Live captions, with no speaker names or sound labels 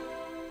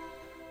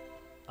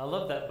I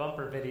love that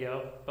bumper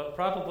video, but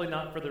probably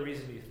not for the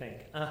reason you think.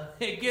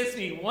 It gives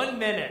me 1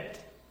 minute.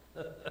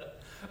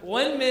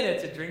 1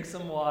 minute to drink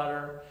some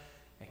water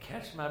and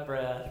catch my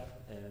breath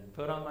and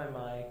put on my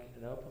mic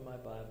and open my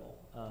Bible.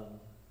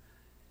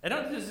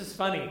 This is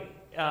funny.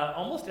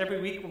 Almost every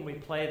week when we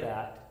play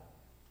that,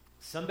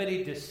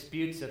 somebody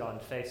disputes it on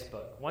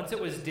Facebook. Once it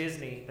was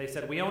Disney, they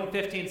said, we own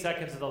 15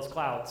 seconds of those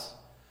clouds.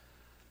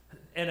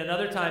 And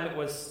another time it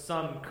was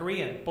some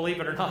Korean, believe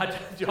it or not,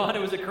 John, it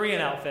was a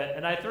Korean outfit.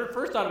 And I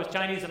first thought it was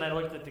Chinese, and I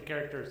looked at the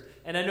characters.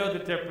 And I know the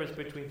difference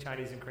between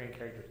Chinese and Korean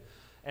characters.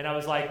 And I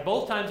was like,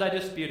 both times I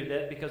disputed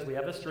it because we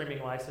have a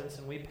streaming license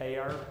and we pay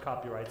our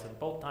copyrights. And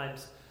both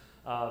times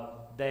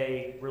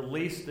they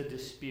released the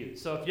dispute.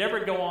 So if you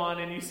ever go on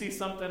and you see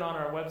something on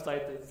our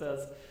website that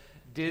says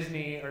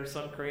Disney or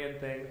some Korean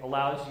thing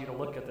allows you to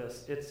look at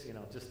this, it's,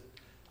 just,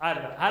 I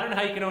don't know. I don't know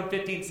how you can own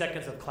 15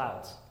 seconds of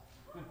clouds.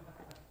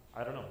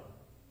 I don't know.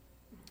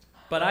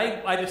 But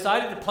I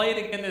decided to play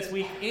it again this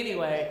week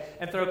anyway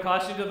and throw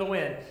caution to the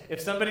wind.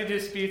 If somebody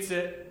disputes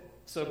it,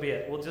 so be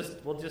it.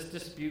 We'll just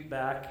dispute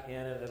back,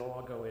 and it'll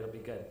all go away. It'll be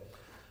good.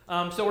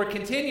 So we're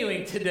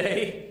continuing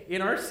today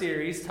in our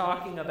series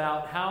talking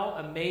about how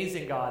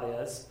amazing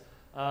God is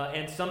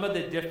and some of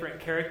the different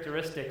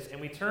characteristics.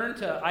 And we turn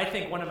to, I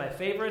think, one of my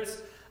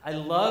favorites. I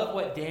love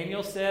what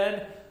Daniel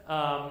said.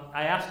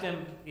 I asked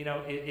him,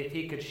 if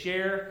he could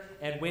share,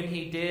 and when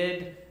he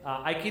did,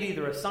 I could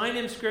either assign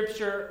him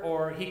Scripture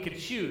or he could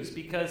choose,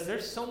 because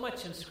there's so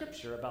much in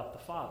Scripture about the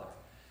Father.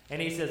 And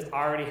he says,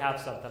 I already have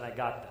something, I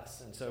got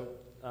this. And so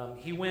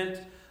he went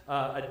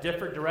a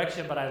different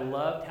direction, but I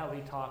loved how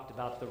he talked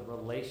about the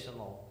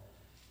relational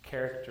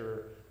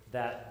character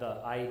that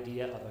the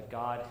idea of a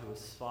God who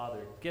is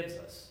Father gives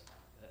us.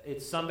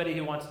 It's somebody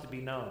who wants to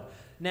be known.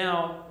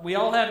 Now, we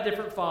all have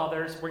different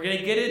fathers. We're going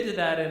to get into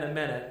that in a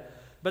minute.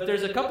 But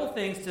there's a couple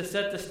things to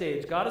set the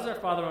stage. God is our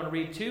Father. I want to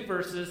read 2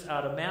 verses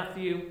out of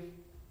Matthew.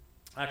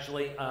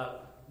 Actually,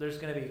 there's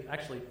going to be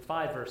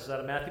 5 verses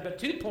out of Matthew, but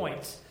 2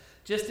 points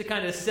just to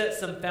kind of set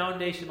some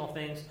foundational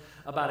things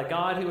about a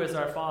God who is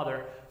our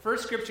Father.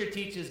 First, Scripture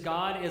teaches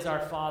God is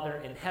our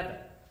Father in heaven.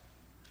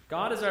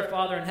 God is our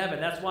Father in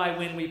heaven. That's why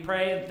when we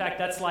pray, in fact,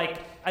 that's like,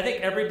 I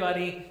think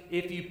everybody,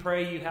 if you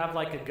pray, you have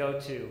like a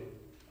go-to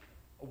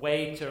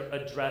way to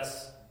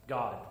address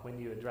God when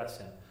you address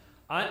Him.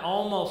 I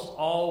almost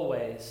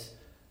always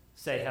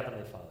say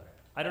Heavenly Father.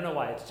 I don't know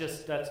why. That's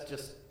just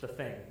the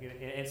thing.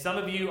 And some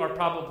of you are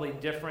probably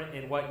different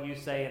in what you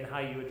say and how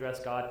you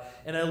address God.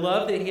 And I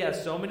love that He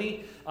has so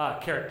many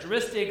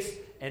characteristics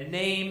and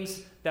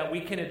names that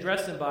we can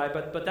address Him by.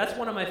 But that's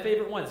one of my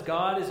favorite ones.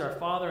 God is our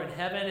Father in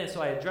heaven, and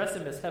so I address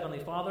Him as Heavenly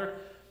Father.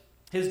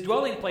 His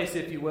dwelling place,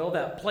 if you will,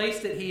 that place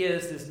that He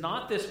is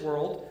not this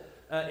world.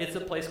 It's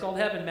a place called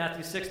heaven.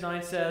 Matthew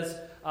 6:9 says,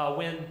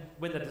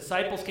 when the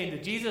disciples came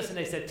to Jesus and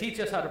they said, teach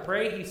us how to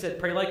pray, He said,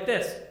 pray like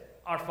this,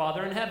 our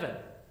Father in heaven,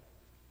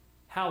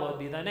 hallowed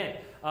be thy name.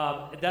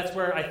 That's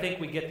where I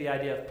think we get the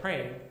idea of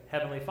praying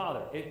Heavenly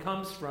Father. It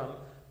comes from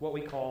what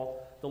we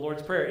call the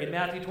Lord's Prayer. In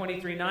Matthew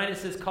 23:9 it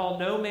says, call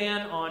no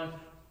man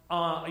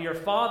on your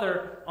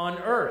Father on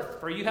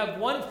earth, for you have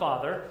one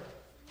Father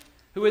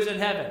who is in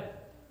heaven.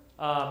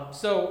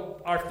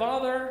 So our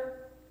Father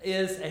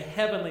is a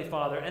heavenly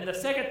Father. And the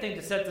second thing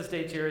to set the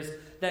stage here is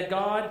that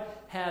God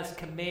has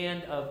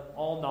command of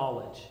all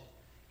knowledge.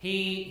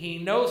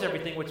 He knows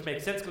everything, which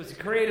makes sense because He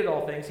created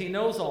all things. He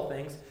knows all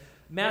things.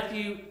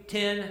 Matthew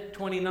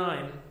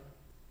 10:29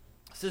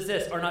 says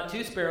this, are not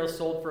 2 sparrows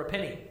sold for a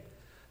penny?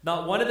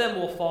 Not one of them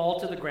will fall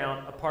to the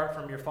ground apart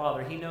from your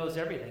Father. He knows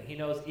everything. He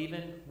knows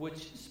even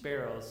which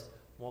sparrows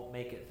won't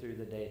make it through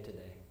the day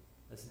today.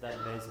 Isn't that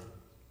amazing?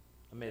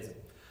 Amazing.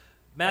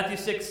 Matthew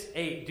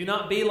 6:8, do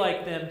not be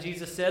like them,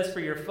 Jesus says, for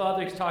your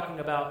Father. He's talking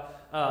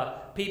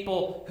about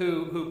people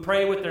who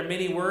pray with their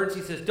many words.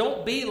 He says,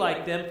 don't be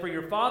like them, for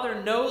your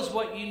Father knows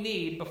what you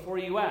need before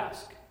you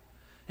ask.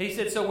 He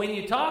said, so when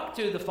you talk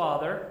to the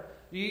Father,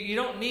 you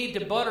don't need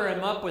to butter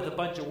Him up with a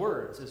bunch of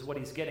words, is what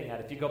He's getting at.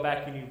 If you go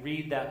back and you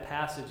read that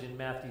passage in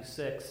Matthew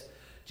 6,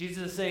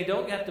 Jesus is saying,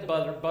 don't have to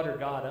butter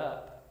God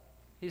up.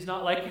 He's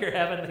not like your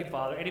Heavenly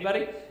Father.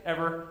 Anybody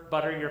ever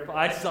butter your...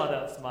 I saw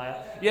that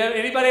smile. Yeah,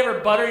 anybody ever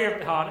butter your...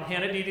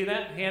 Hannah, do you do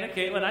that? Hannah,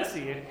 Caitlin, I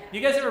see you.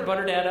 You guys ever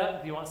butter Dad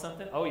up? Do you want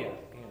something? Oh, yeah.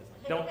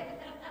 Don't.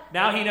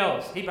 Now he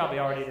knows. He probably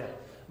already did.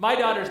 My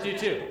daughters do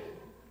too.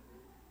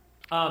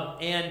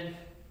 And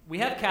we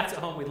have cats at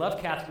home. We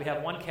love cats. We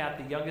have one cat.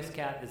 The youngest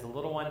cat is a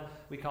little one.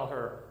 We call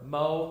her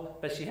Mo,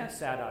 but she has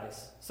sad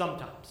eyes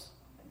sometimes.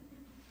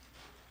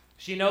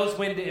 She knows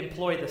when to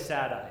employ the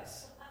sad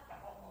eyes.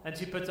 And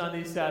she puts on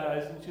these sad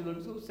eyes, and she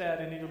looks so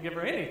sad, and you don't give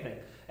her anything.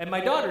 And my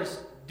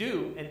daughters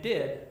do and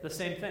did the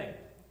same thing.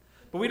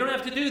 But we don't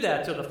have to do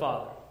that to the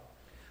Father.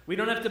 We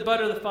don't have to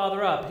butter the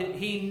Father up.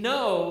 He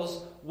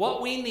knows what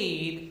we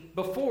need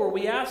before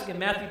we ask Him.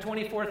 Matthew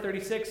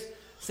 24:36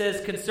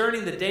 says,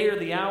 concerning the day or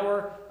the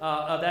hour,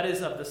 that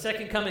is of the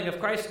second coming of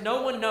Christ,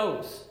 no one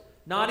knows,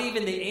 not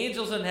even the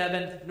angels in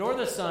heaven, nor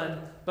the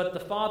Son, but the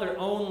Father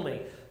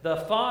only. The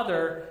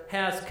Father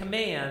has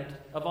command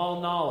of all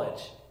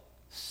knowledge.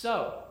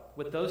 So,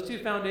 with those two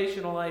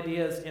foundational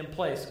ideas in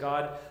place,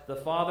 God the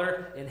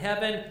Father in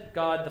heaven,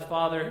 God the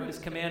Father who is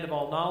command of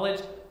all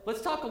knowledge,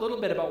 let's talk a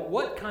little bit about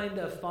what kind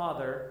of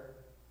Father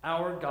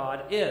our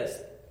God is.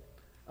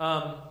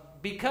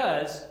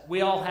 Because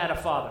we all had a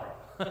father.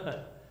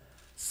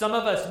 Some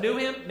of us knew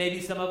him, maybe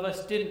some of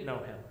us didn't know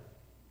him.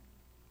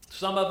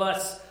 Some of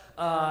us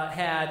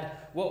had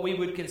what we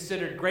would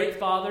consider great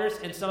fathers,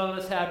 and some of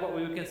us had what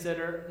we would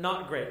consider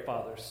not great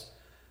fathers.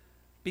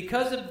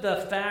 Because of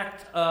the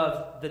fact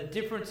of the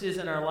differences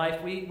in our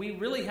life, we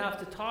really have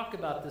to talk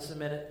about this a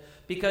minute,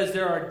 because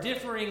there are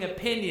differing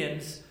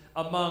opinions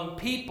among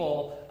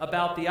people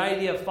about the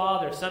idea of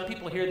father. Some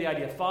people hear the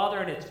idea of father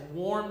and it's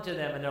warm to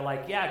them, and they're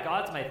like, yeah,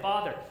 God's my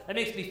father. That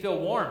makes me feel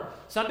warm.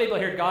 Some people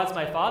hear God's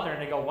my father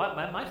and they go, what?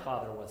 My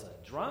father was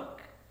a drunk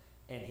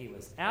and he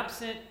was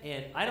absent,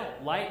 and I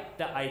don't like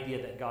the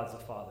idea that God's a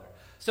father.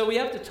 So we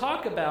have to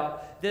talk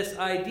about this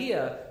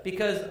idea,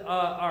 because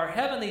our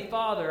heavenly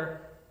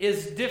Father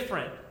is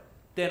different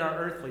than our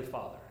earthly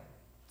father.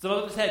 Some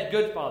of us had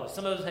good fathers.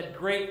 Some of us had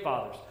great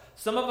fathers.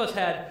 Some of us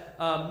had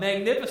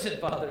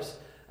magnificent fathers.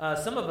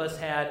 Some of us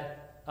had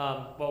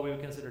what we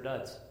would consider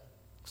duds.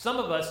 Some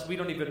of us, we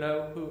don't even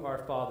know who our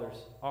fathers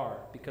are,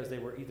 because they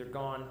were either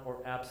gone or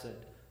absent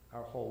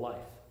our whole life.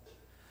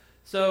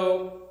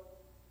 So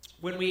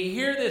when we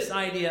hear this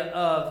idea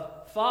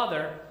of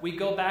father, we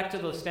go back to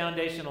those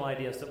foundational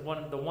ideas. The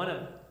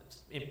one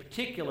in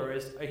particular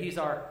is he's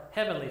our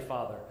heavenly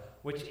Father,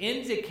 which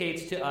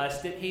indicates to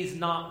us that he's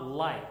not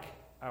like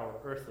our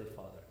earthly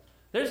father.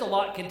 There's a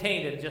lot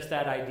contained in just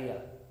that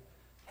idea,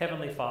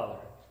 heavenly Father.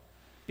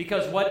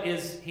 Because what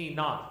is he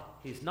not?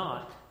 He's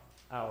not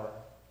our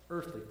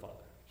earthly father.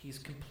 He's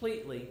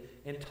completely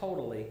and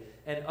totally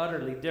and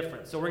utterly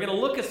different. So we're going to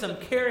look at some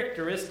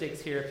characteristics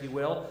here, if you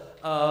will,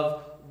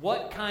 of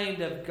what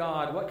kind of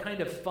God, what kind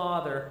of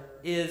Father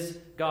is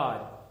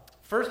God.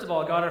 First of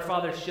all, God our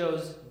Father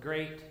shows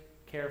great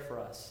care for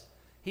us.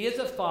 He is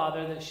a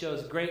Father that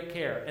shows great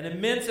care, an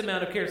immense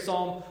amount of care.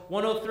 Psalm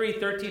 103,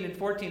 13 and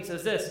 14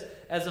 says this: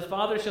 as a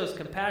father shows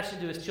compassion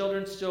to his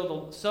children,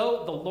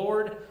 so the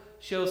Lord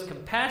shows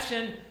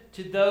compassion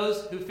to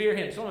those who fear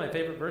him. It's one of my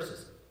favorite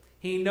verses.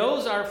 He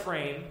knows our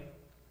frame,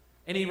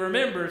 and he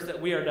remembers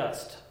that we are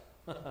dust.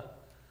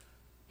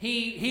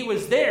 He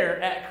was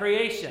there at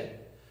creation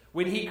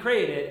when he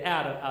created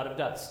Adam out of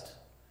dust.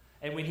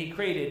 And when he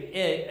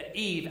created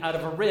Eve out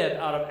of a rib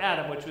out of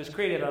Adam, which was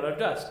created out of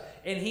dust.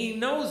 And he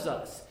knows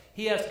us.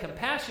 He has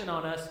compassion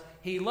on us.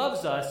 He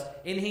loves us.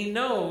 And he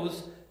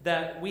knows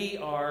that we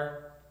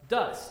are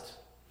dust.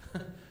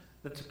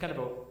 That's kind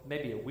of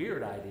maybe a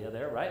weird idea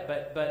there, right?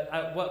 But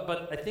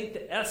I think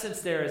the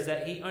essence there is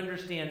that he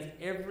understands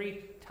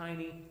every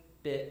tiny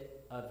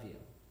bit of you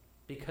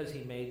because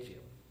he made you.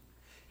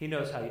 He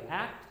knows how you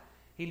act.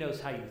 He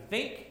knows how you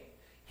think.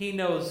 He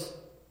knows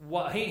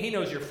he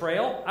knows you're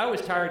frail. I was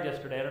tired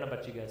yesterday. I don't know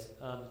about you guys.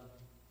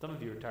 Some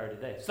of you are tired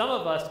today. Some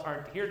of us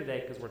aren't here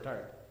today because we're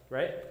tired,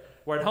 right?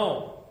 We're at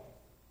home.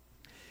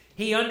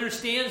 He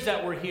understands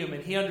that we're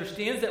human. He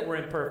understands that we're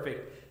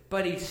imperfect.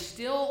 But he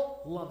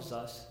still loves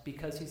us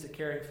because he's a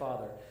caring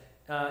Father.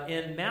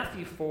 In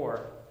Matthew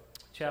 4,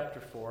 chapter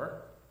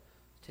 4,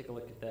 take a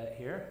look at that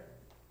here.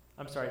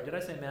 I'm sorry, did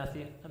I say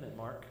Matthew? I meant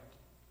Mark.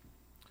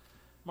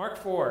 Mark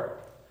 4,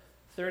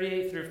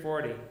 38 through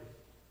 40.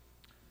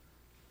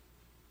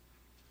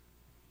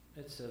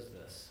 It says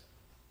this.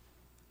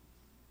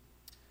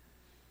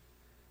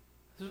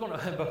 I'm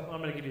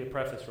going to give you a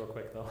preface real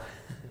quick, though.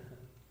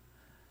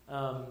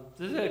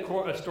 This is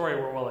a story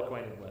we're well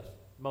acquainted with,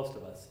 most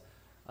of us.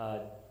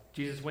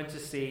 Jesus went to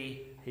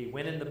sea. He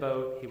went in the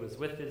boat. He was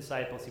with the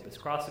disciples. He was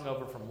crossing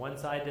over from one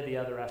side to the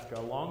other after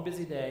a long,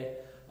 busy day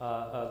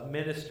of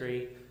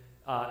ministry.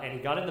 And he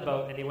got in the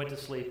boat, and he went to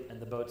sleep,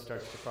 and the boat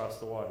starts to cross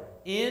the water.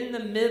 In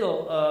the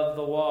middle of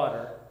the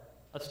water,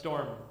 a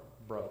storm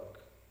broke.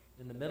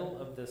 In the middle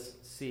of this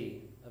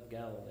Sea of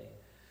Galilee.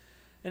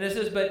 And it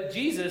says, but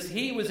Jesus,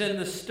 he was in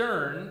the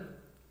stern,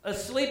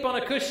 asleep on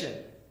a cushion.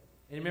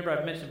 And remember,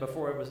 I've mentioned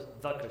before, it was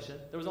the cushion.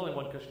 There was only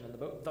one cushion in the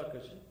boat, the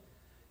cushion.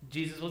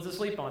 Jesus was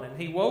asleep on it.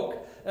 And he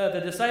woke, the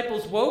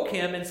disciples woke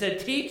him and said,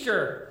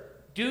 Teacher,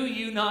 do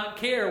you not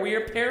care? We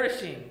are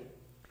perishing.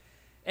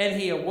 And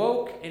he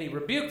awoke and he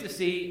rebuked the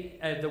sea,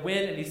 the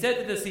wind, and he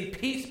said to the sea,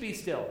 Peace, be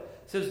still.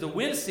 It says the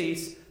wind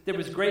ceased, there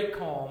was great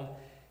calm.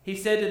 He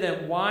said to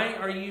them, Why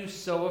are you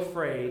so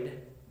afraid?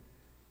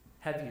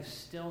 Have you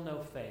still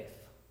no faith?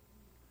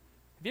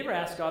 Have you ever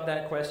asked God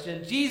that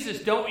question?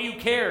 Jesus, don't you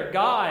care?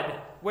 God,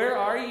 where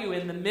are you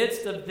in the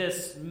midst of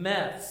this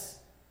mess?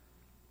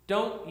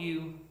 Don't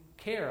you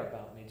care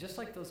about me? Just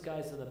like those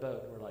guys in the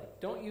boat were like,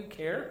 don't you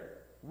care?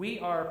 We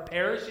are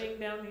perishing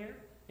down here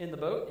in the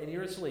boat, and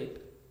you're asleep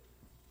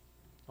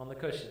on the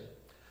cushion.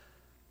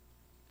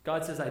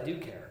 God says, I do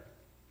care,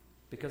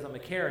 because I'm a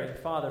caring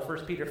Father.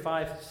 1 Peter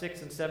 5,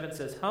 6, and 7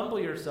 says, Humble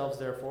yourselves,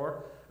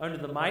 therefore, under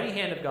the mighty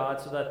hand of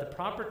God, so that at the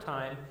proper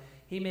time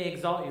he may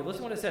exalt you.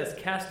 Listen to what it says,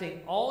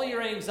 casting all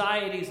your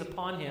anxieties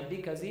upon him,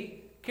 because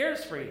he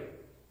cares for you.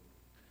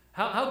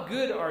 How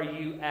good are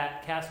you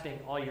at casting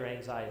all your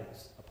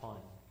anxieties upon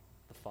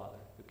the Father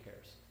who cares?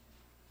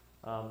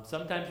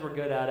 Sometimes we're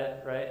good at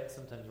it, right?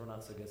 Sometimes we're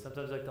not so good.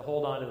 Sometimes we like to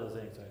hold on to those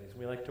anxieties.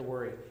 We like to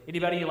worry.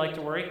 Anybody you like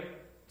to worry?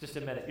 Just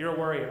admit it. You're a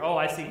worrier. Oh,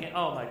 I see.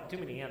 Oh, my, too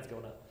many hands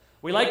going up.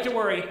 We like to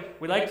worry.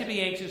 We like to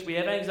be anxious. We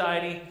have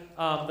anxiety.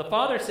 The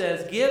Father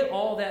says, give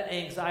all that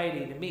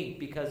anxiety to me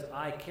because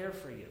I care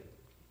for you.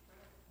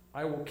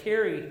 I will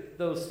carry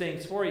those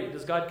things for you.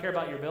 Does God care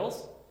about your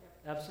bills?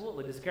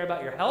 Absolutely. Does he care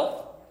about your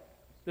health?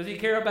 Does he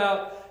care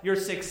about your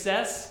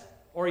success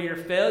or your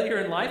failure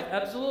in life?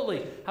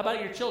 Absolutely. How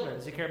about your children?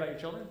 Does he care about your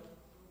children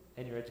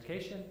and your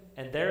education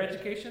and their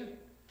education?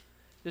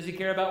 Does he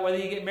care about whether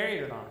you get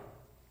married or not?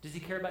 Does he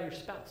care about your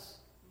spouse?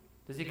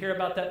 Does he care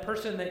about that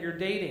person that you're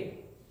dating?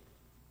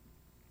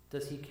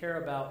 Does he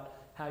care about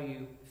how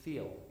you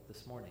feel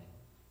this morning?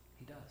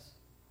 He does.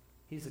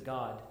 He's a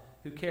God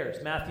who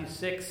cares. Matthew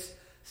 6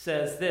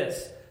 says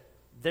this,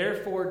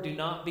 therefore do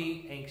not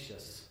be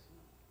anxious,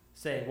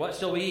 saying, what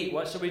shall we eat?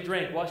 What shall we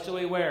drink? What shall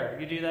we wear?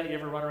 You do that, you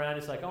ever run around,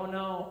 it's like, oh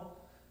no,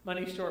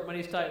 money's short,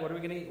 money's tight. What are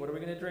we going to eat? What are we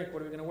going to drink?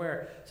 What are we going to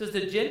wear? It says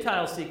the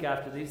Gentiles seek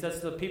after these. That's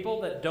the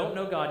people that don't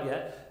know God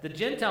yet. The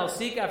Gentiles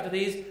seek after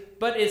these,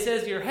 but it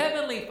says your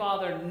heavenly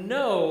Father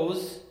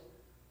knows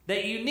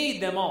that you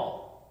need them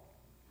all.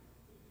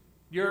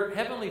 Your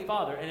heavenly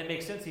Father, and it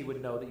makes sense he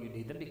would know that you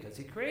need them because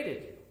he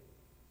created you.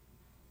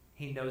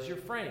 He knows your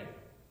frame.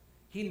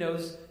 He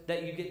knows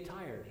that you get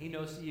tired. He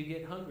knows that you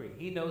get hungry.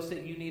 He knows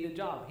that you need a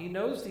job. He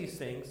knows these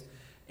things,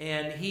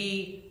 and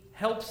he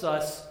helps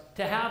us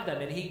to have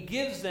them, and he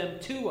gives them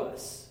to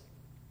us.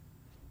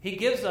 He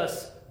gives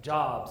us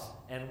jobs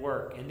and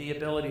work and the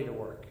ability to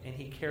work, and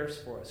he cares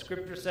for us.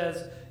 Scripture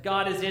says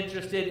God is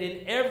interested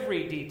in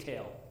every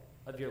detail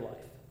of your life.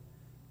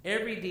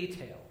 Every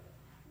detail.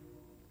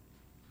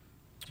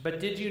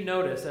 But did you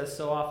notice, as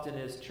so often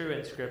is true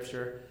in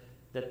Scripture,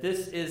 that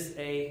this is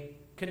a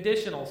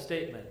conditional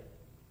statement?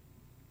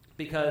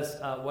 Because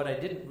what I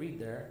didn't read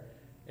there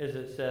is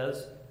it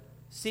says,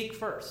 seek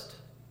first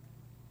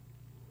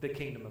the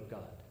kingdom of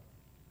God,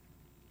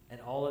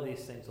 and all of these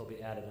things will be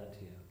added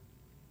unto you.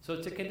 So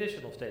it's a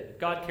conditional statement.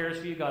 God cares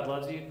for you. God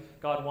loves you.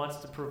 God wants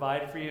to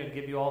provide for you and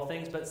give you all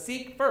things, but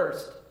seek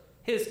first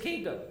his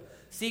kingdom.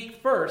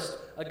 Seek first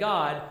a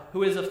God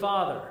who is a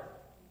father.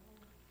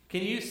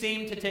 Can you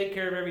seem to take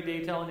care of every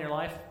detail in your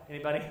life?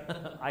 Anybody?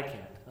 I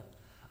can't.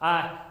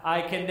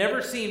 I can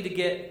never seem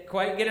to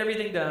quite get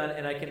everything done,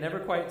 and I can never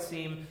quite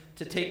seem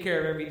to take care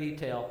of every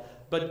detail.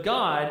 But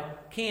God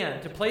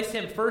can. To place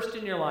him first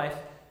in your life,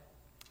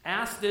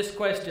 ask this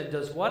question,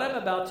 does what I'm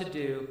about to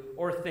do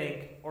or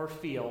think or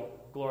feel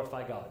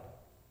glorify God?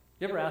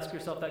 You ever ask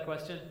yourself that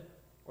question?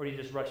 Or do you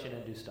just rush in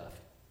and do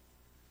stuff?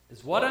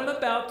 Is what I'm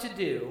about to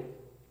do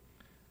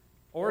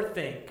or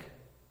think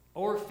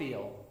or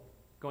feel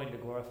going to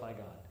glorify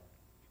God?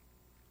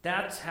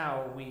 That's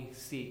how we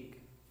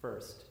seek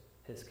first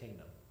his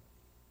kingdom.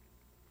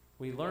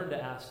 We learn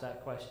to ask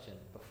that question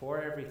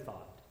before every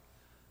thought,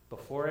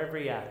 before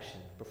every action,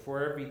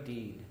 before every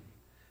deed.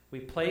 We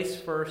place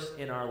first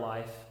in our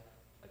life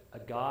a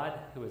God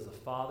who is a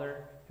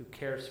father who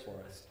cares for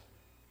us.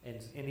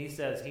 And he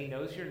says he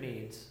knows your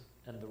needs,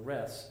 and the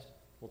rest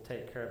will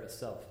take care of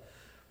itself.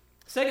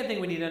 Second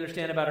thing we need to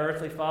understand about our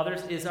earthly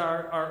fathers is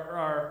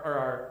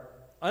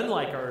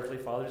unlike our earthly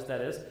fathers,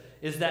 that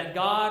is that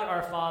God,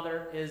 our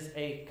Father, is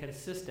a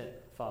consistent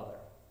Father.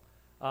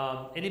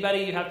 Anybody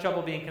you have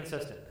trouble being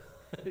consistent?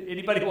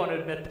 Anybody want to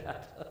admit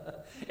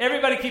that?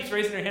 Everybody keeps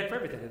raising their hand for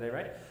everything today,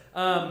 right?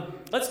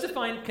 Let's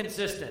define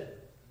consistent.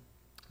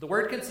 The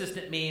word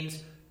consistent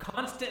means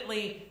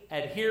constantly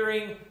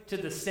adhering to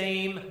the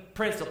same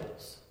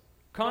principles.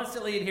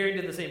 Constantly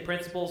adhering to the same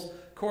principles,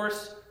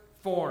 course,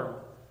 form,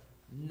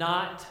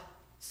 not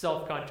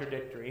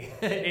self-contradictory.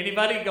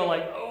 Anybody go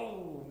like,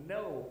 oh,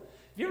 no.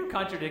 Have you ever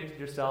contradicted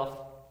yourself?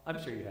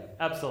 I'm sure you have.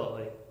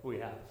 Absolutely, we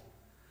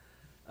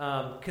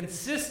have.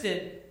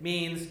 Consistent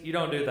means you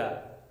don't do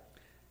that.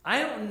 I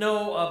don't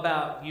know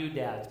about you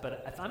dads,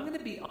 but if I'm going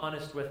to be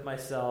honest with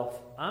myself,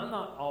 I'm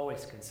not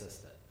always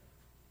consistent.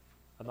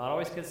 I'm not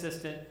always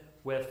consistent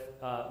with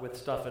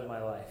stuff in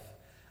my life.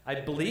 I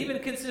believe in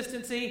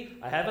consistency.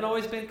 I haven't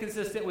always been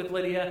consistent with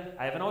Lydia.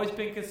 I haven't always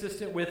been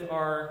consistent with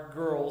our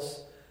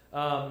girls.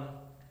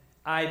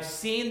 I've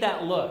seen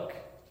that look,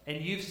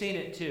 and you've seen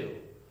it too,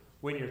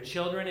 when your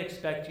children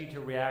expect you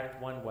to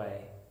react one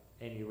way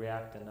and you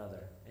react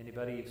another.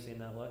 Anybody you've seen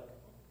that look?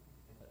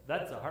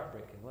 That's a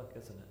heartbreaking look,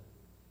 isn't it?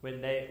 When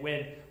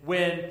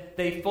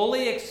they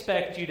fully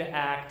expect you to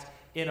act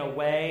in a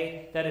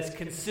way that is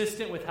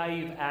consistent with how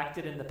you've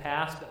acted in the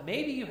past, but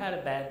maybe you had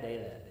a bad day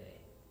that day.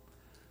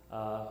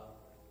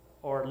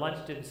 Or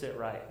lunch didn't sit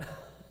right.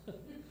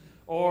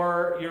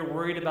 Or you're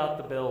worried about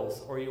the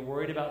bills, or you're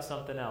worried about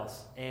something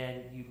else,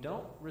 and you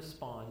don't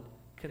respond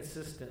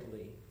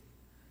consistently.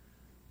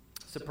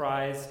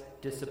 Surprise,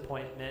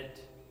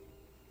 disappointment.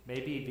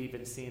 Maybe you've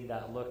even seen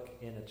that look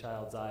in a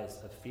child's eyes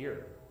of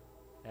fear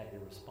at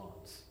your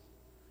response.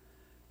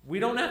 We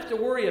don't have to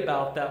worry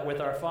about that with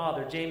our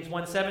Father. James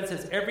 1:7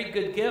 says, every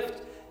good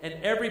gift and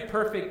every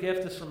perfect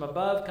gift is from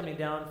above, coming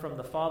down from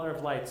the Father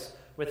of lights,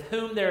 with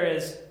whom there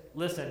is,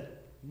 listen,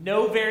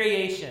 no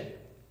variation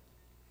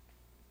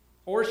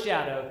or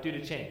shadow due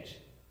to change.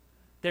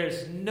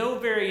 There's no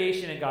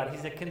variation in God.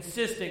 He's a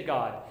consistent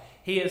God.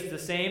 He is the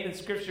same, and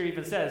Scripture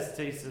even says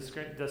he's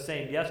the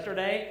same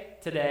yesterday,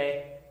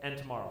 today, and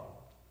tomorrow.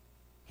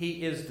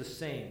 He is the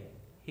same.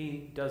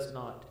 He does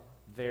not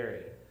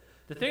vary.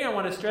 The thing I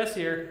want to stress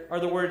here are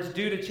the words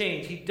due to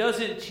change. He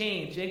doesn't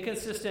change.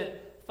 Inconsistent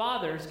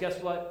fathers,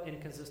 guess what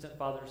inconsistent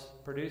fathers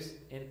produce?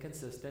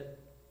 Inconsistent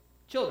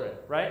children,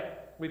 right?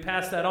 We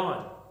pass that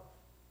on.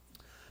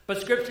 But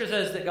Scripture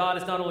says that God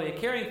is not only a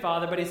caring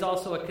father, but he's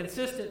also a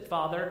consistent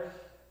father,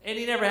 and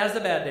he never has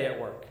a bad day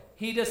at work.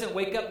 He doesn't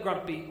wake up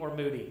grumpy or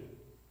moody.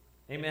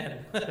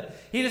 Amen.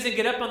 He doesn't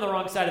get up on the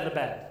wrong side of the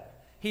bed.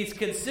 He's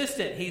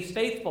consistent. He's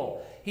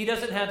faithful. He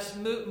doesn't have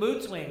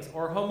mood swings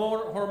or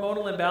hormonal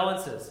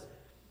imbalances.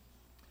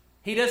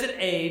 He doesn't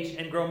age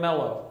and grow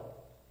mellow.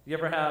 You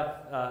ever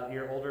have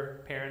your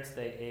older parents,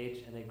 they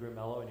age and they grew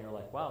mellow, and you're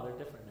like, wow, they're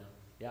different now.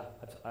 Yeah,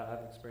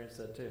 I've experienced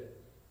that too.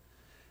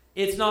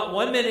 It's not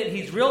one minute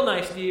he's real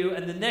nice to you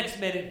and the next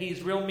minute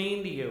he's real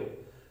mean to you,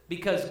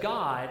 because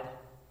God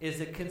is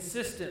a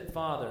consistent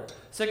father.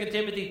 2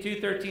 Timothy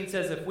 2:13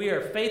 says, if we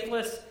are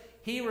faithless,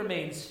 he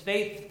remains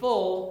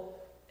faithful,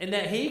 in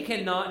that he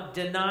cannot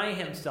deny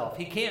himself.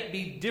 He can't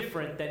be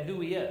different than who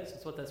he is.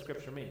 That's what that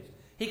scripture means.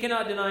 He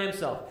cannot deny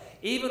himself.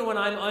 Even when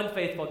I'm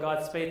unfaithful,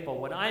 God's faithful.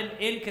 When I'm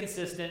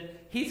inconsistent,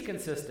 he's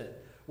consistent.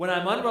 When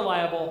I'm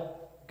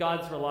unreliable,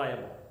 God's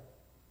reliable.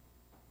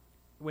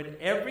 When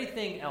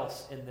everything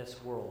else in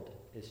this world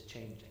is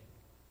changing,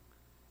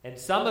 and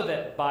some of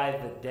it by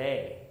the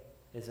day,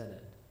 isn't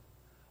it?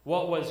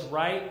 What was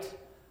right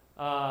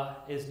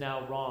is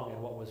now wrong,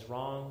 and what was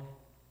wrong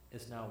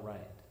is now right.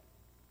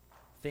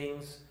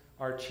 Things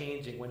are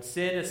changing. When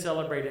sin is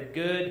celebrated,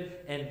 good,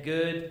 and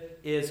good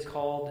is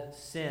called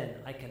sin.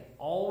 I can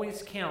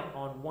always count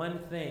on one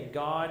thing.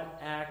 God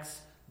acts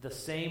the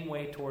same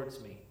way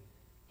towards me.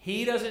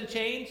 He doesn't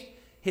change.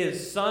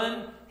 His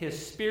Son,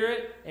 His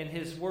Spirit, and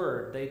His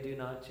Word, they do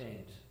not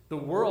change. The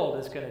world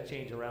is going to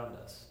change around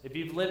us. If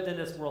you've lived in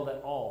this world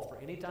at all,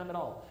 for any time at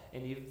all,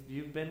 and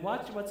you've been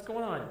watching what's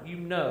going on, you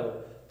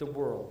know the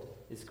world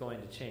is going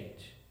to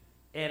change.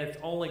 And it's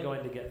only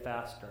going to get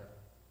faster.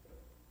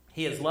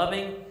 He is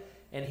loving,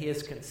 and he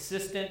is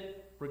consistent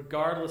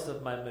regardless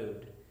of my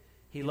mood.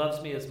 He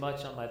loves me as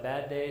much on my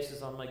bad days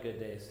as on my good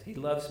days. He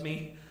loves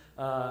me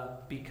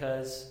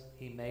because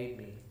he made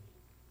me.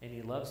 And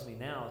he loves me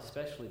now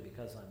especially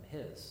because I'm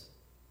his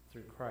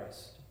through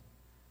Christ.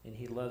 And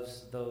he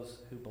loves those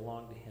who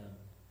belong to him.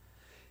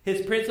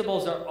 His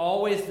principles are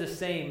always the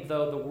same,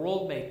 though the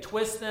world may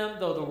twist them,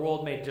 though the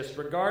world may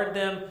disregard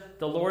them.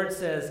 The Lord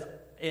says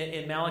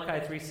in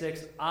Malachi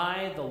 3:6,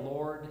 I, the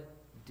Lord,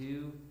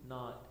 do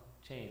not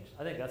change.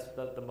 I think that's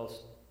the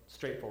most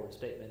straightforward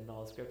statement in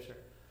all of Scripture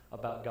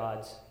about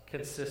God's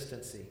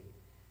consistency.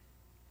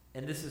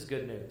 And this is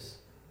good news.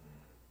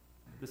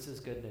 This is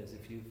good news.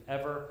 If you've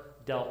ever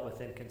dealt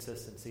with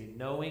inconsistency,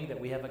 knowing that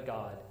we have a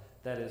God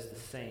that is the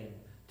same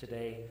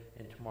today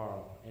and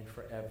tomorrow and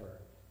forever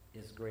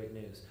is great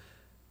news.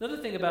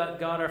 Another thing about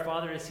God our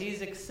Father is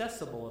he's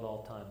accessible at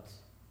all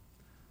times.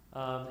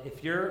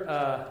 If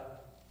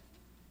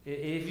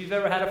you've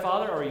ever had a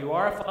father, or you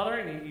are a father,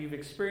 and you've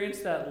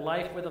experienced that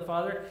life with a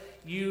father,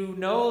 you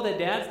know that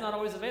dad's not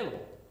always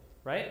available,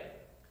 right?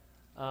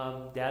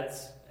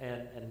 Dads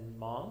and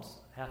moms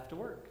have to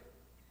work.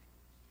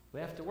 We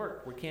have to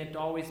work. We can't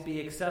always be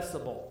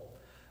accessible.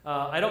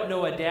 I don't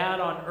know a dad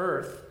on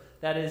earth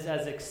that is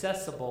as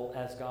accessible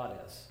as God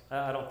is.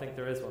 I don't think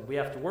there is one. We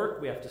have to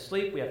work, we have to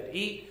sleep, we have to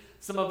eat.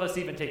 Some of us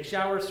even take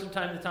showers from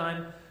time to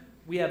time.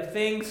 We have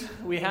things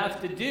we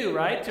have to do,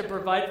 right, to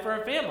provide for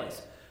our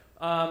families.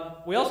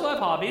 We also have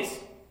hobbies.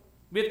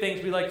 We have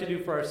things we like to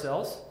do for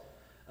ourselves.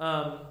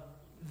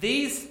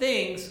 These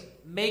things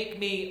make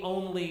me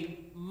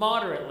only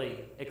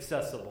moderately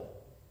accessible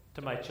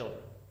to my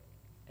children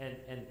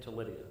and to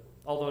Lydia.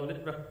 Although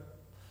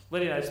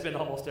Lydia and I spend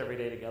almost every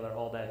day together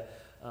all day.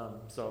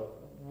 So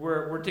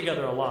we're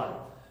together a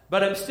lot.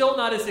 But I'm still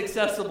not as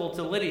accessible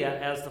to Lydia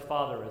as the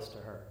father is to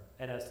her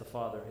and as the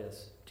father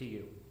is to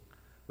you.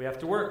 We have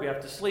to work, we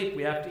have to sleep,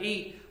 we have to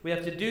eat, we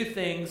have to do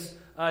things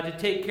to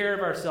take care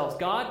of ourselves.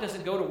 God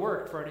doesn't go to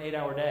work for an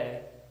 8-hour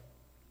day.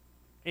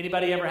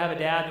 Anybody ever have a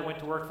dad that went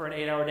to work for an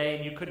 8-hour day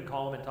and you couldn't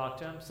call him and talk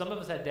to him? Some of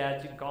us had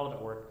dads you could call him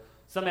at work.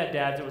 Some had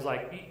dads that was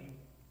like,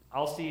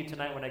 I'll see you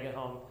tonight when I get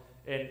home.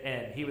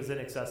 And he was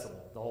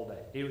inaccessible the whole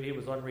day. He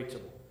was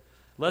unreachable.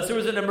 Unless there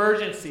was an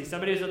emergency,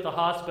 somebody was at the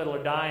hospital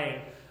or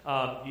dying,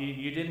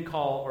 you didn't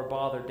call or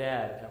bother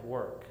dad at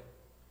work.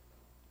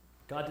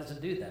 God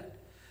doesn't do that.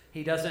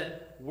 He doesn't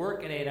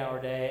work an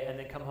 8-hour day and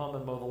then come home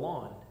and mow the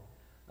lawn.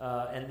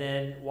 And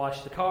then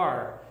wash the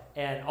car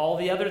and all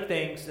the other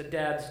things that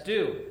dads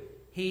do.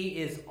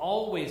 He is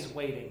always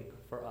waiting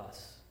for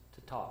us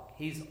to talk.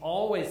 He's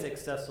always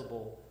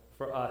accessible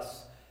for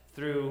us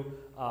through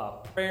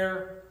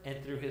prayer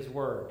and through his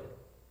word.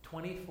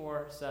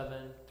 24/7,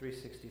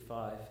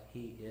 365,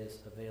 he is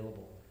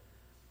available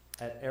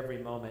at every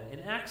moment. In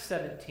Acts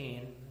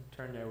 17,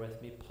 turn there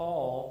with me,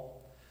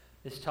 Paul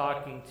is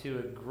talking to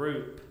a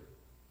group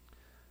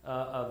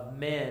of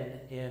men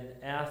in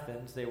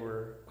Athens. They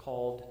were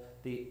called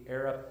the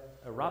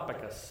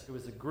Areopagus. It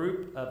was a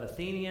group of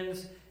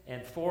Athenians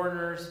and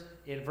foreigners.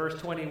 In verse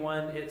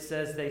 21, it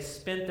says they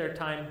spent their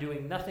time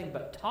doing nothing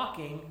but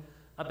talking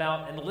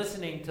about and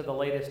listening to the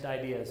latest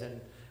ideas.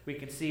 And we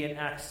can see in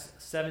Acts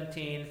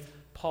 17,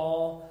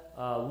 Paul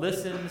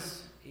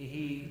listens.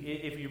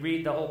 If you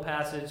read the whole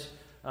passage,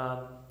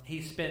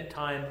 he spent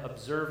time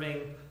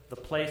observing the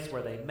place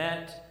where they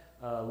met,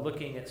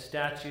 looking at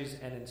statues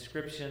and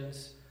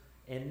inscriptions.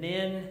 And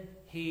then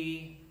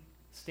he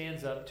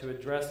stands up to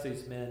address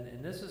these men.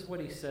 And this is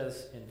what he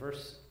says in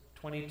verse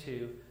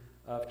 22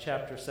 of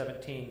chapter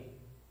 17. It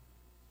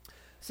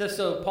says,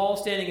 so Paul,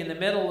 standing in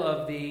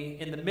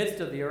the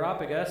midst of the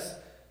Areopagus,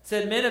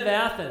 said, Men of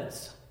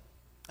Athens,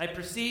 I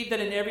perceive that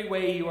in every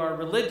way you are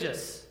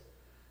religious.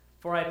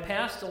 For I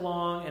passed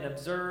along and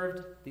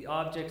observed the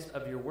objects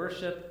of your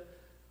worship.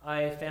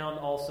 I found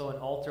also an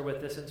altar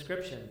with this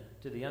inscription,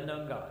 To the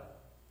unknown God.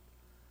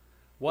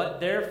 What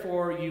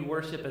therefore you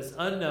worship as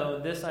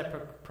unknown, this I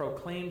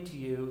proclaim to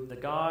you, the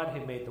God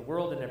who made the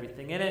world and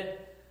everything in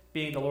it,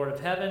 being the Lord of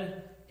heaven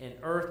and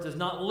earth, does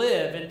not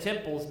live in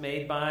temples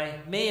made by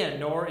man,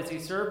 nor is he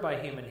served by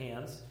human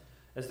hands,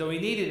 as though he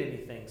needed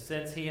anything,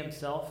 since he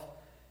himself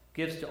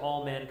gives to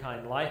all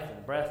mankind life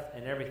and breath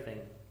and everything.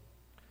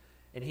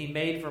 And he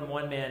made from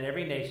one man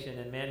every nation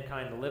and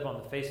mankind to live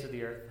on the face of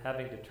the earth,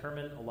 having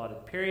determined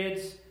allotted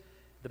periods,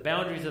 the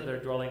boundaries of their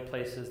dwelling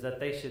places, that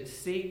they should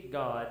seek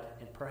God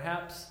and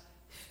perhaps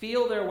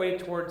feel their way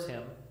towards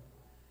him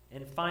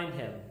and find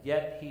him.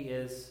 Yet he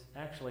is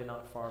actually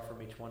not far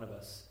from each one of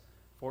us.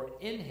 For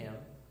in him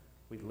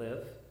we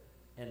live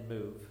and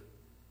move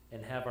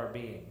and have our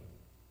being.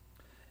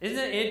 Isn't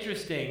it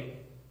interesting?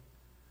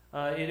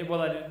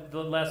 The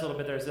last little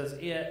bit there says,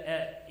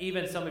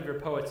 even some of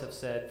your poets have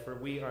said, for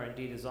we are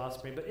indeed his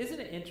offspring. But isn't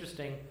it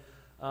interesting,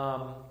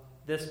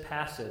 this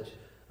passage?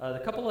 A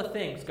couple of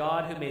things.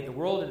 God, who made the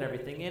world and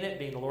everything in it,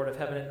 being the Lord of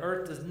heaven and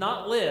earth, does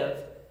not live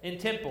in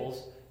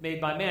temples made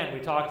by man.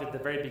 We talked at the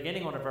very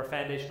beginning, one of our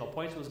foundational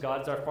points was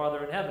God's our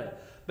Father in heaven.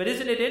 But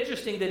isn't it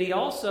interesting that he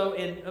also,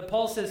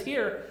 Paul says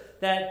here,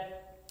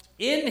 that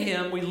in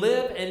him we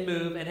live and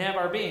move and have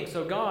our being.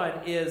 So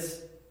God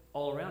is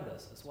all around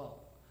us as well.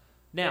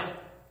 Now,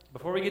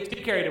 before we get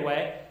too carried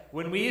away,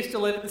 when we used to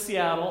live in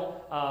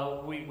Seattle,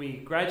 we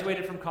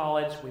graduated from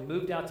college, we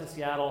moved out to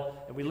Seattle,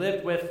 and we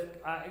lived with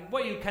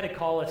what you kind of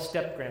call a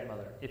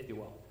step-grandmother, if you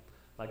will.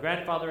 My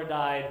grandfather had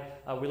died.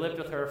 We lived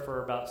with her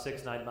for about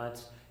 6-9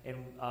 months, and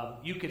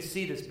you could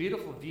see this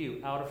beautiful view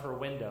out of her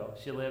window.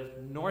 She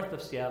lived north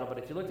of Seattle, but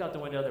if you looked out the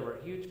window, there were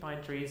huge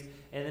pine trees,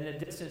 and in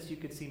the distance you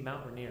could see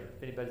Mount Rainier.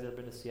 If anybody's ever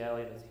been to Seattle,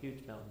 it's a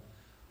huge mountain,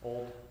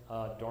 old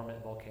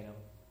dormant volcano.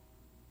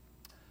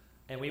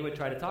 And we would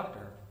try to talk to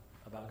her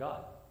about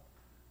God.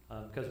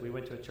 Because we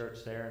went to a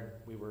church there, and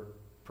we were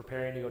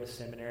preparing to go to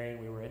seminary, and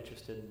we were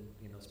interested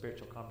in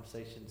spiritual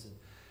conversations. And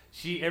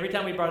she, every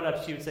time we brought it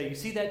up, she would say, "You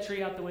see that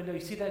tree out the window?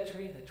 You see that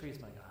tree? That tree is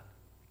my God.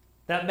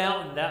 That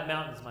mountain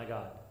is my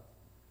God."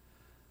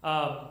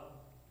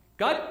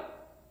 God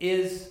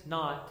is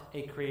not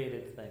a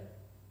created thing.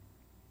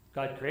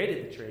 God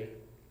created the tree,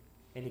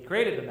 and he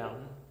created the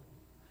mountain.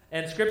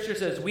 And Scripture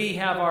says we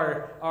have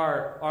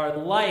our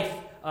life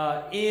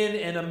in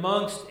and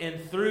amongst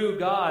and through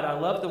God. I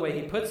love the way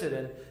he puts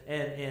it.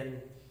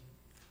 And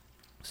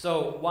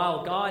so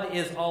while God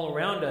is all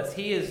around us,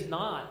 he is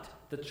not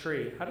the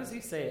tree. How does he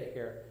say it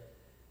here?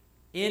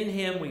 In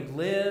him we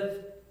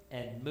live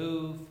and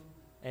move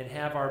and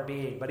have our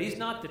being. But he's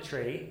not the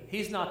tree.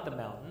 He's not the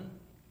mountain.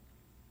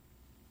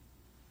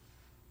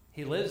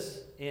 He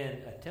lives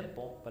in a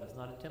temple, but it's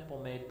not a temple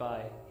made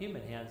by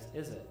human hands,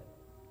 is it?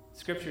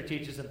 Scripture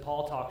teaches, and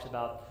Paul talks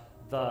about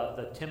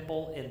the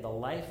temple in the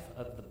life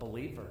of the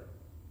believer.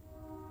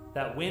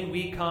 That when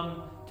we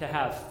come to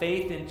have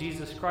faith in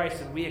Jesus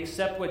Christ and we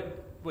accept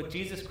what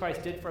Jesus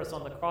Christ did for us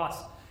on the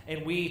cross,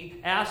 and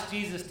we ask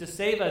Jesus to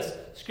save us,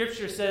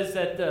 Scripture says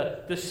that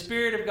the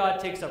Spirit of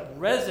God takes up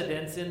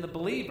residence in the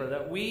believer,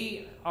 that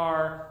we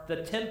are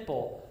the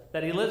temple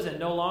that he lives in.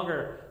 No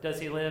longer does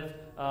he live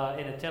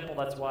in a temple.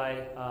 That's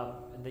why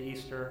in the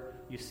Easter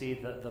you see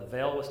the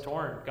veil was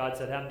torn. God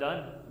said, I'm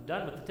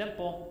done with the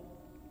temple.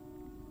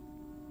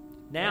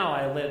 Now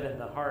I live in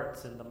the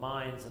hearts and the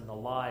minds and the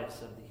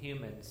lives of the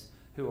humans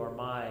who are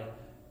my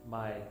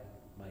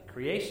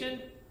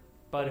creation,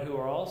 but who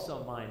are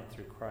also mine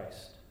through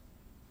Christ.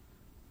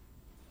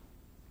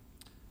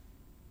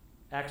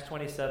 Acts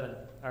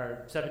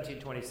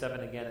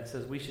 17:27 again, it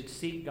says we should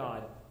seek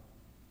God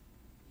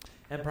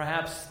and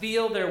perhaps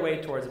feel their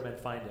way towards him and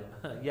find him.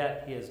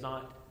 Yet he is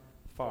not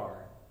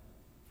far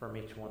from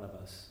each one of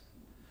us.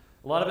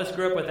 A lot of us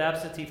grew up with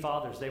absentee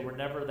fathers. They were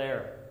never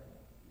there.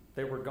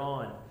 They were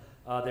gone.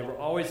 They were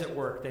always at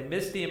work. They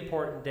missed the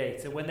important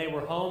dates. And when they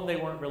were home, they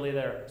weren't really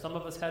there. Some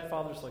of us had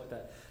fathers like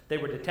that. They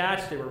were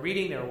detached. They were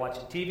reading. They were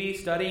watching TV,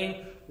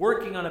 studying,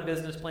 working on a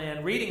business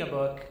plan, reading a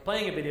book,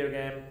 playing a video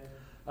game.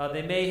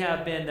 They may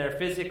have been there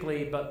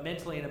physically, but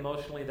mentally and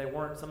emotionally they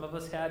weren't. Some of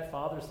us had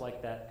fathers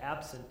like that,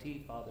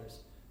 absentee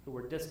fathers who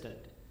were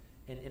distant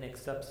and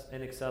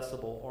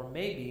inaccessible, or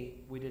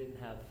maybe we didn't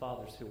have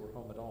fathers who were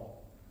home at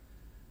all.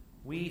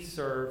 We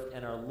serve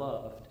and are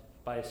loved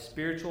by a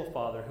spiritual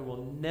Father who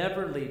will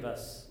never leave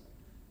us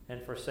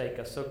and forsake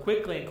us. So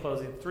quickly in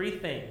closing, 3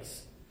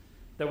 things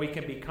that we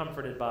can be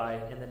comforted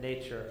by in the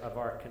nature of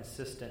our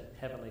consistent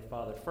Heavenly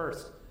Father.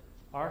 First,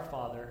 our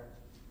Father,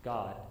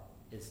 God,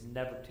 is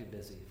never too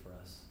busy for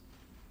us.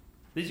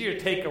 These are your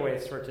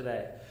takeaways for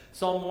today.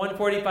 Psalm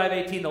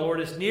 145:18, the Lord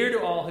is near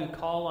to all who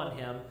call on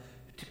Him,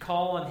 to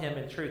call on Him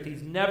in truth.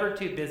 He's never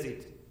too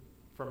busy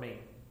for me,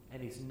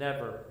 and He's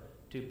never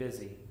too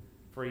busy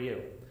for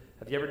you.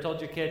 Have you ever told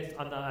your kids,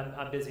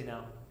 I'm busy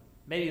now?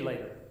 Maybe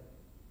later.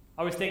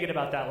 I was thinking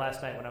about that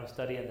last night when I was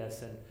studying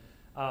this, and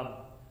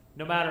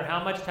no matter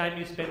how much time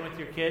you spend with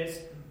your kids,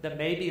 the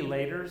maybe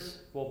laters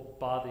will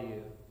bother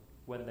you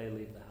when they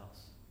leave the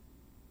house.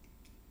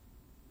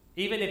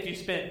 Even if you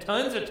spent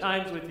tons of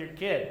times with your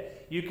kid,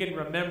 you can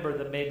remember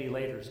the maybe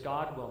laters.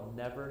 God will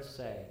never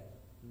say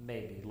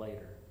maybe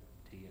later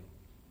to you.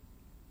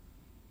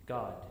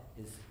 God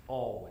is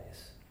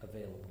always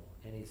available,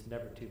 and He's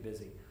never too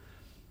busy.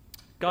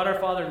 God our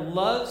Father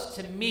loves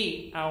to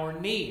meet our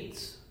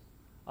needs.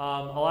 A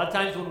lot of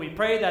times when we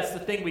pray, that's the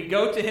thing we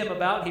go to Him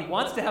about. He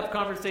wants to have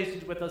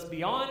conversations with us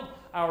beyond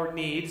our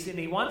needs, and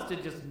He wants to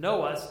just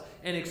know us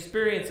and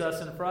experience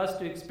us and for us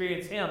to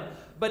experience Him.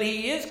 But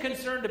He is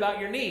concerned about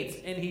your needs,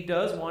 and He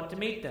does want to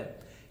meet them.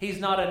 He's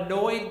not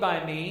annoyed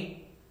by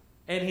me,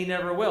 and He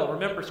never will.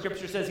 Remember,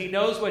 Scripture says He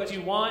knows what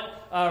you want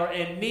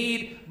and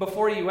need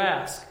before you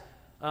ask.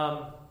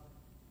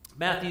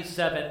 Matthew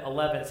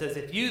 7:11 says,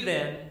 if you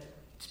then,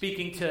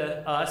 speaking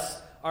to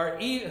us,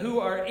 who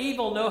are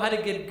evil know how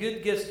to give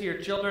good gifts to your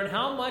children,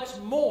 how much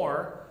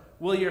more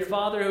will your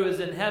Father who is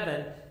in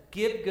heaven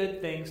give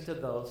good things to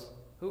those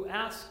who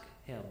ask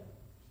Him?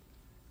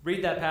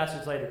 Read that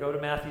passage later. Go to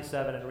Matthew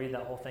 7 and read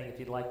that whole thing if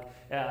you'd like.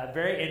 A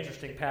very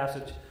interesting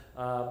passage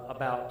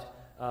about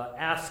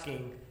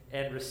asking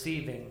and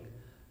receiving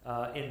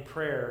in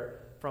prayer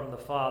from the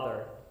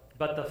Father.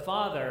 But the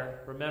Father,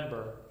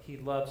 remember, He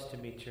loves to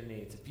meet your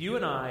needs. If you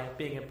and I,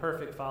 being a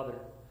perfect Father,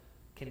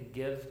 can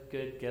give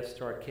good gifts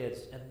to our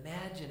kids,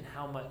 imagine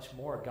how much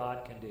more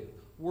God can do.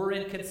 We're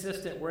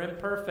inconsistent. We're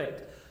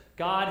imperfect.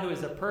 God, who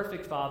is a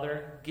perfect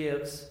Father,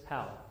 gives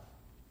how?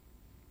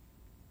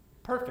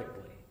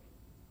 Perfectly.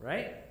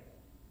 Right?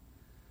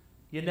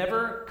 You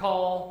never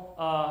call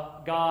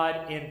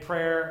God in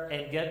prayer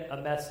and get a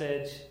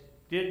message.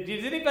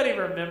 Does anybody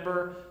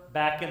remember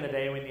back in the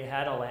day when you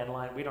had a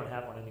landline? We don't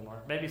have one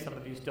anymore. Maybe some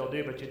of you still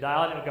do, but you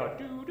dial it and it would go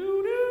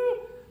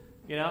doo-doo-doo.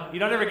 You know? You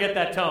don't ever get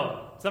that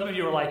tone. Some of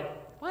you are like,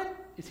 what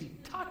is he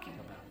talking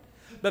about?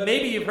 But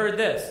maybe you've heard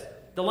this.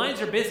 The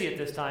lines are busy at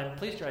this time.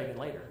 Please try again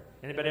later.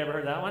 Anybody ever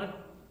heard that one?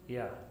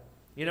 Yeah.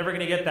 You're never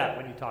going to get that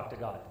when you talk to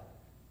God.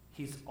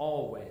 He's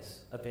always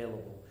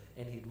available,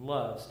 and He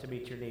loves to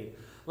meet your need.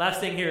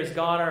 Last thing here is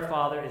God our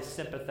Father is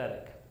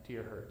sympathetic to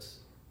your hurts.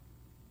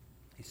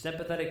 He's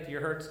sympathetic to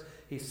your hurts.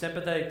 He's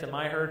sympathetic to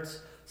my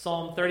hurts.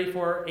 Psalm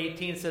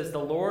 34:18 says, the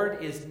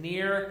Lord is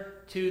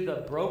near to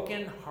the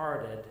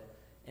brokenhearted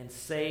and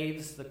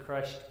saves the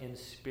crushed in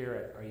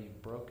spirit. Are you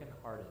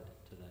brokenhearted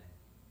today?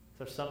 Is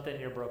there something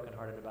you're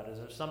brokenhearted about? Is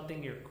there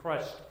something you're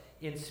crushed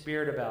in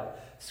spirit about?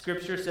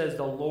 Scripture says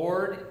the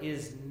Lord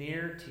is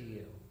near to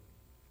you.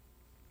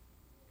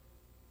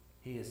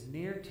 He is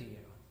near to you.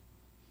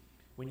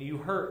 When you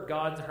hurt,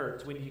 God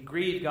hurts. When you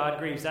grieve, God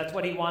grieves. That's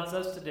what He wants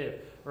us to do.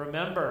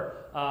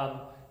 Remember,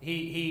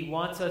 He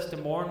wants us to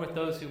mourn with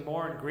those who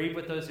mourn, grieve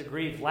with those who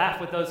grieve, laugh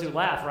with those who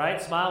laugh,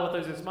 right? Smile with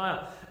those who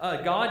smile.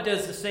 God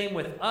does the same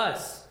with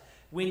us.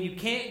 When you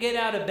can't get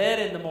out of bed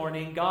in the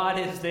morning, God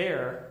is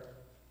there.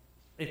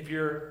 If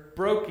you're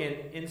broken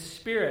in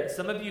spirit.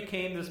 Some of you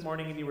came this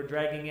morning and you were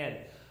dragging in.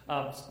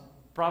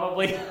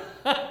 Probably.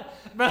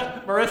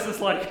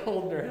 Marissa's like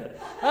holding her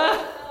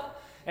head.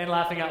 And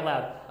laughing out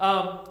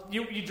loud.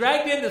 You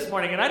dragged in this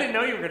morning, and I didn't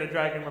know you were going to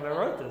drag in when I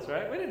wrote this,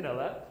 right? We didn't know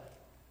that.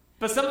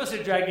 But some of us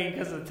are dragging in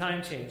because of the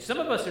time change. Some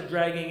of us are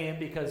dragging in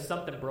because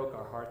something broke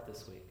our heart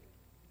this week.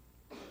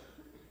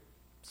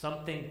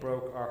 Something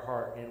broke our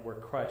heart, and we're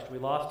crushed. We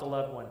lost a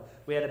loved one.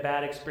 We had a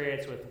bad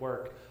experience with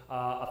work.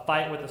 A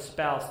fight with a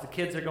spouse. The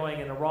kids are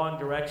going in the wrong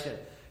direction.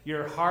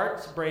 Your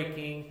heart's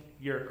breaking.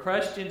 You're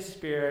crushed in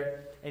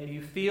spirit, and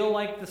you feel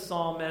like the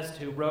psalmist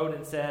who wrote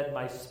and said,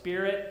 my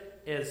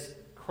spirit is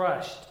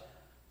crushed.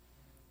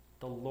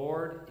 The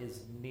Lord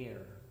is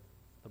near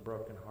the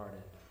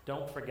brokenhearted.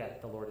 Don't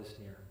forget the Lord is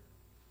near.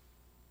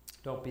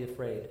 Don't be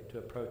afraid to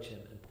approach Him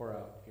and pour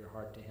out your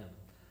heart to Him.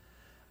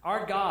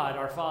 Our God,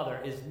 our Father,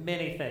 is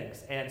many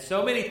things, and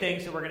so many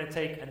things that we're going to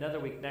take another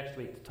week next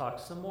week to talk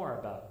some more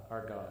about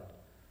our God,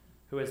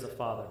 who is the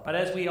Father. But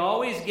as we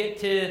always get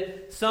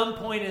to some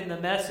point in the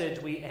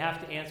message, we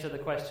have to answer the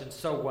question,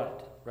 so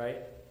what, right?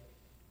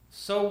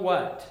 So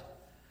what?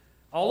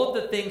 All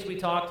of the things we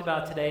talked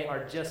about today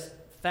are just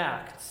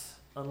facts,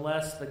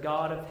 unless the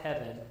God of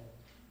heaven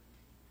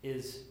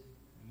is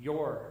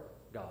your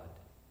God,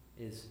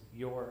 is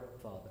your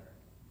Father,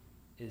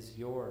 is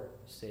your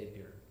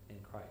Savior in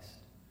Christ.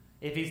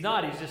 If He's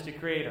not, He's just a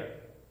creator.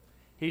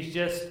 He's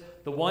just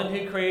the one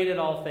who created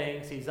all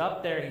things. He's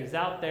up there. He's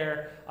out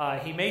there.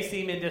 He may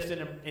seem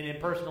indistant and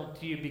impersonal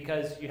to you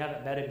because you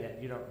haven't met him yet.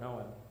 You don't know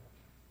him.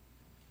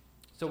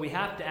 So we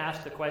have to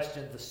ask the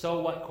question, the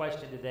so what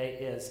question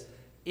today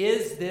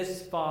is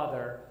this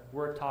Father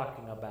we're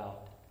talking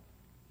about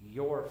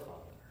your Father?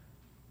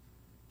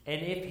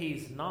 And if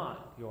he's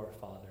not your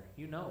Father,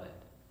 you know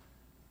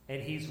it.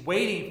 And he's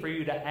waiting for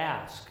you to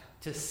ask,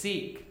 to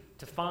seek,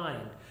 to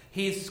find.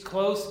 He's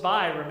close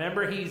by.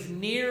 Remember, he's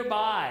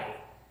nearby.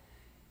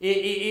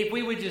 If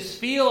we would just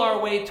feel our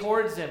way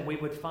towards him, we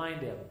would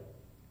find him.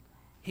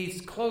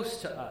 He's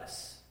close to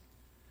us.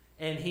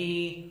 And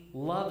he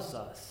loves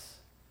us.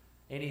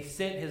 And he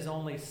sent his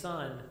only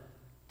Son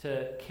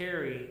to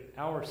carry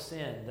our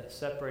sin that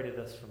separated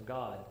us from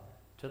God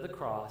to the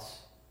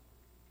cross.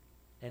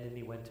 And then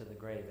he went to the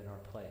grave in our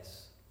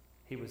place.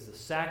 He was the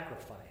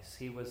sacrifice.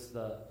 He was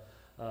the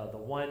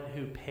one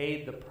who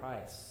paid the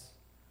price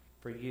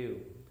for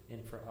you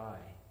and for I.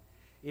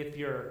 If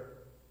you're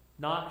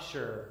not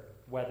sure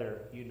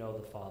whether you know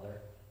the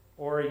Father,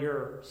 or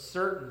you're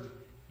certain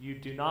you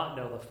do not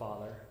know the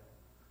Father,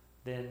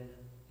 then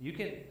you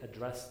can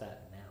address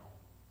that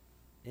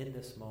now, in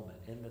this moment,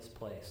 in this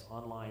place,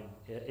 online,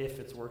 if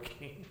it's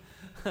working.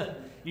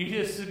 You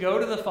just go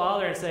to the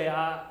Father and say,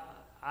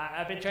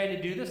 I've been trying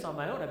to do this on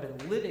my own. I've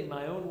been living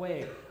my own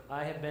way.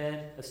 I have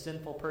been a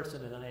sinful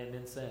person and I am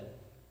in sin.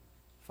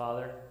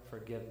 Father,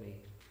 forgive me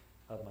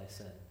of my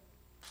sin.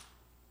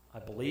 I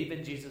believe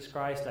in Jesus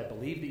Christ. I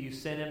believe that you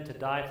sent him to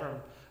die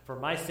for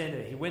my sin,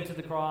 that he went to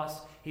the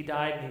cross, he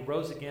died, and he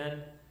rose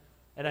again.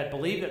 And I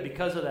believe that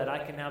because of that,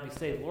 I can now be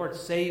saved. Lord,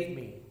 save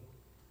me.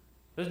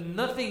 There's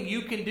nothing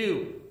you can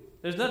do.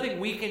 There's nothing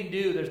we can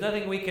do. There's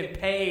nothing we can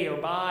pay or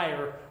buy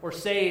or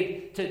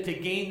save to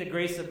gain the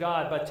grace of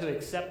God, but to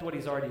accept what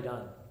he's already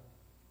done.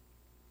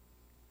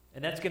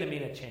 And that's going to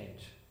mean a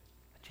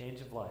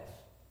change of life,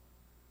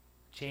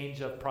 a change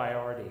of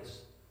priorities,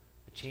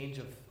 a change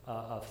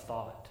of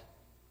thought,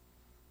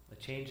 a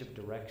change of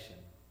direction.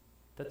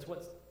 That's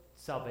what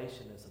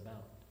salvation is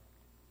about.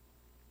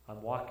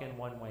 I'm walking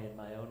one way, in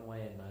my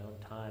own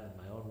time, in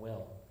my own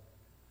will.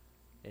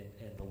 And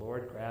the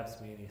Lord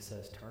grabs me and he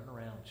says, turn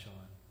around, Sean.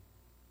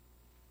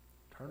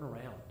 Turn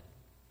around.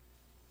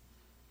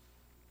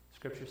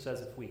 Scripture says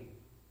if we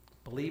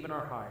believe in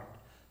our heart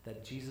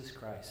that Jesus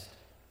Christ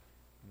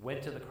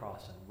went to the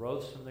cross and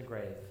rose from the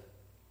grave,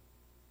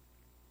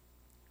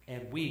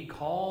 and we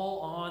call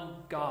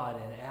on God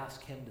and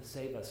ask him to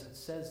save us, it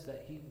says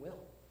that he will.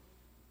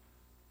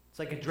 It's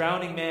like a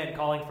drowning man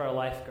calling for a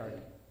lifeguard.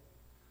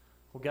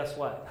 Well, guess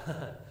what?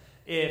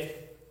 If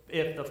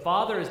the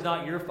Father is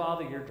not your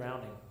Father, you're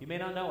drowning. You may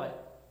not know it.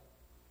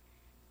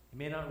 You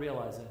may not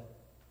realize it,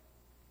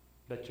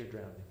 but you're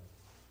drowning.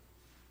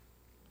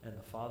 And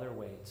the Father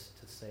waits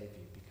to save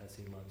you because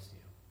he loves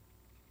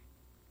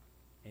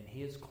you. And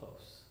he is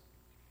close.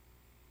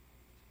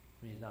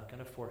 He's not going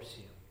to force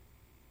you.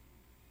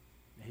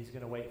 He's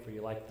going to wait for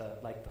you like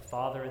the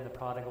father and the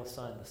prodigal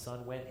son. The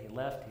son went, he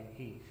left,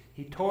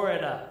 he tore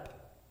it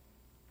up,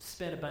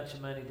 spent a bunch of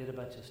money, did a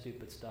bunch of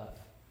stupid stuff,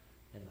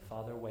 and the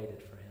father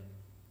waited for him.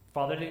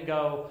 Father didn't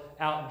go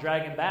out and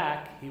drag him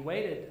back. He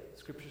waited.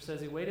 Scripture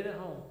says he waited at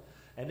home.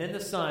 And then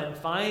the son,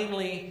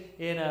 finally,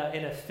 in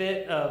a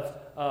fit of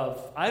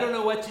I don't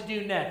know what to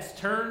do next,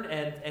 turned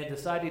and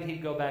decided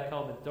he'd go back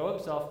home and throw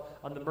himself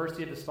on the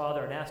mercy of his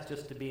father and asked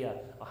just to be a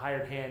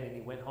hired hand. And he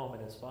went home,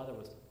 and his father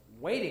was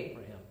waiting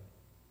for him.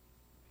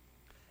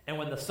 And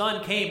when the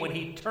son came, when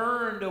he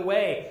turned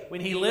away,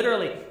 when he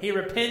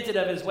repented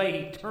of his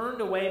way, he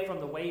turned away from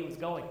the way he was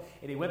going.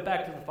 And he went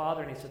back to the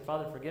father and he said,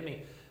 Father, forgive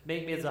me.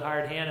 Make me as a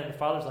hired hand. And the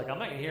father's like, I'm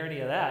not going to hear any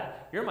of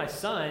that. You're my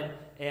son,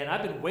 and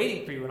I've been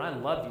waiting for you, and I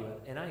love you,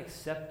 and I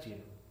accept you.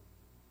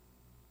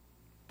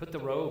 Put the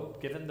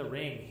robe, give him the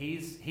ring.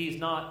 He's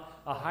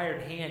not a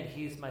hired hand.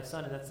 He's my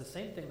son. And that's the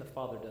same thing the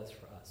Father does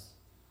for us.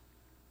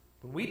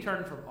 When we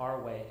turn from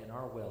our way and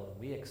our will,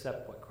 and we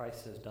accept what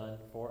Christ has done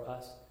for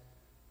us,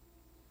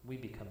 we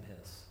become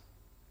his.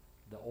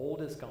 The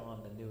old is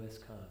gone, the new has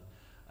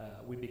come.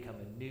 We become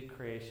a new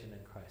creation in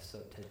Christ.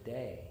 So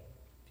today,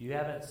 if you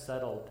haven't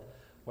settled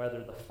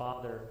whether the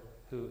Father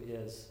who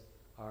is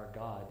our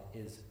God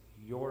is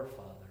your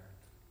Father,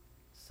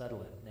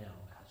 settle it now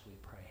as we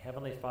pray.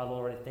 Heavenly Father,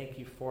 Lord, I thank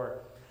you for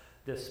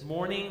this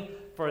morning,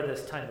 for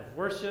this time of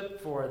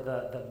worship, for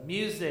the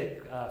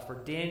music,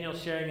 for Daniel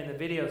sharing in the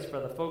videos, for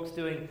the folks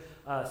doing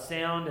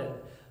sound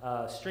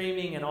and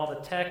streaming and all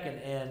the tech,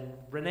 and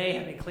Renee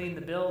having cleaned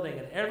the building,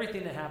 and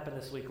everything that happened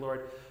this week,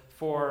 Lord,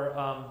 for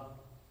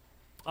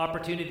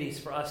opportunities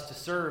for us to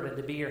serve and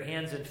to be your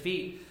hands and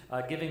feet,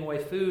 giving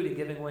away food and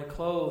giving away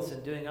clothes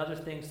and doing other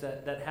things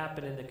that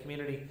happen in the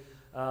community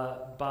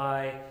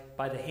by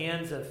the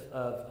hands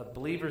of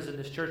believers in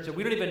this church that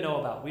we don't even know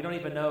about. We don't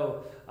even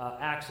know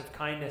acts of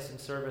kindness and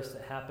service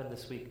that happened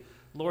this week.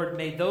 Lord,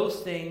 may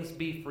those things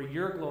be for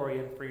your glory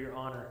and for your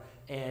honor,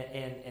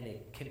 and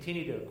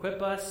continue to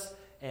equip us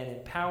and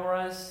empower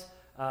us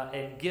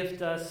and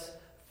gift us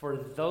for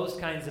those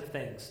kinds of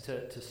things,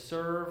 to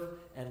serve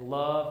and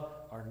love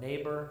our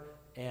neighbor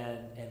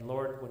And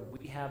Lord, when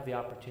we have the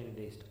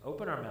opportunities to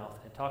open our mouth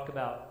and talk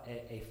about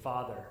a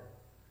father,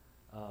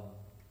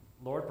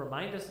 Lord,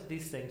 remind us of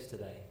these things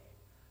today.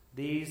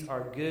 These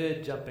are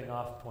good jumping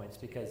off points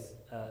because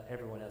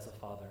everyone has a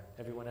father.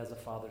 Everyone has a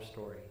father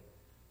story.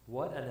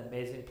 What an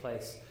amazing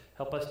place.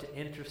 Help us to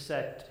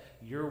intersect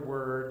your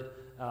word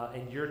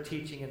and your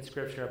teaching in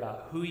Scripture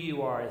about who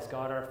you are as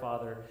God our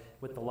Father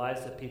with the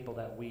lives of people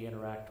that we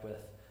interact with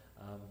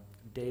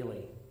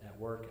daily, at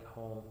work, at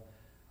home,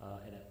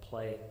 and at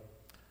play.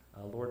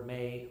 Lord,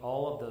 may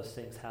all of those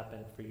things happen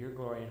for your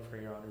glory and for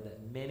your honor,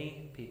 that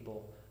many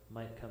people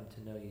might come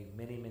to know you,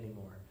 many, many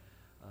more.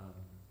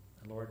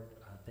 And Lord,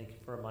 thank you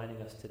for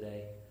reminding us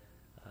today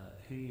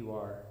who you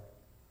are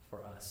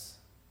for us.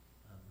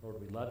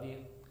 Lord, we love you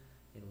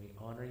and we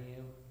honor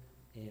you,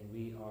 and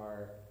we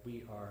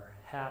are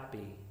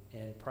happy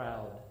and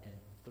proud and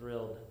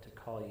thrilled to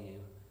call you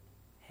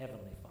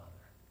Heavenly Father.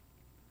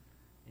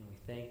 And we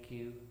thank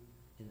you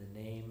in the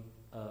name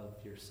of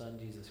your Son,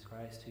 Jesus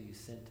Christ, who you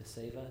sent to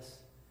save us,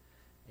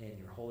 and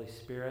your Holy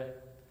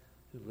Spirit,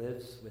 who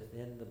lives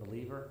within the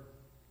believer.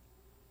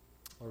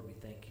 Lord, we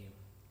thank you.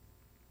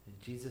 In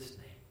Jesus'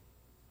 name.